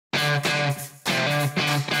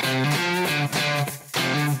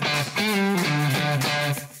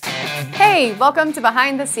Hey, welcome to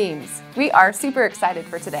Behind the Seams. We are super excited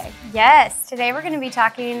for today. Yes, today we're going to be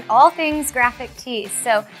talking all things graphic tees.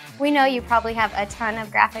 So we know you probably have a ton of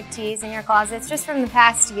graphic tees in your closets just from the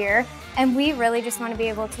past year, and we really just want to be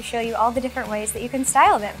able to show you all the different ways that you can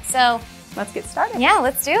style them. So let's get started. Yeah,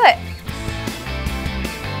 let's do it.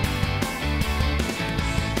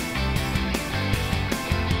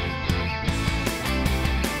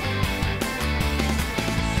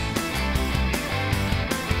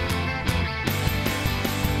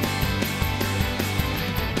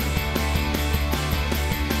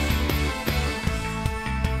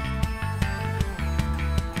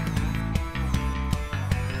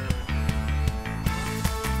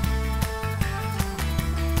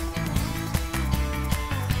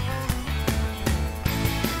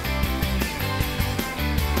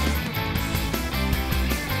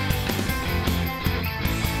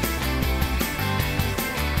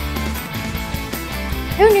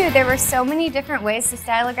 Who knew there were so many different ways to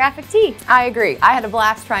style a graphic tee? I agree. I had a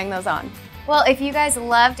blast trying those on. Well, if you guys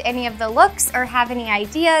loved any of the looks or have any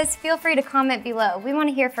ideas, feel free to comment below. We want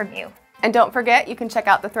to hear from you. And don't forget, you can check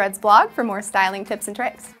out the Threads blog for more styling tips and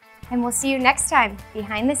tricks. And we'll see you next time,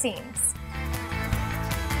 Behind the Seams.